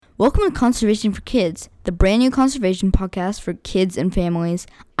Welcome to Conservation for Kids, the brand new conservation podcast for kids and families.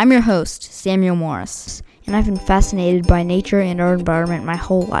 I'm your host, Samuel Morris, and I've been fascinated by nature and our environment my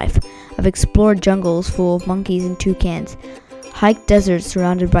whole life. I've explored jungles full of monkeys and toucans, hiked deserts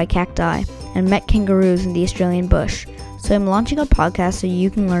surrounded by cacti, and met kangaroos in the Australian bush. So I'm launching a podcast so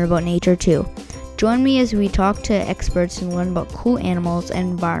you can learn about nature too. Join me as we talk to experts and learn about cool animals and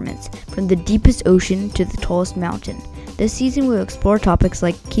environments, from the deepest ocean to the tallest mountain. This season we'll explore topics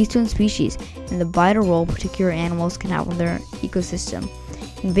like keystone species and the vital role particular animals can have on their ecosystem,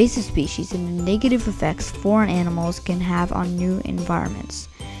 invasive species and the negative effects foreign animals can have on new environments,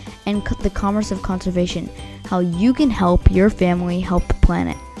 and the commerce of conservation, how you can help your family help the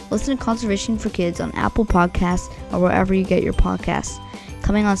planet. Listen to Conservation for Kids on Apple Podcasts or wherever you get your podcasts,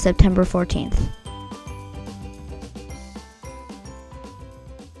 coming on September 14th.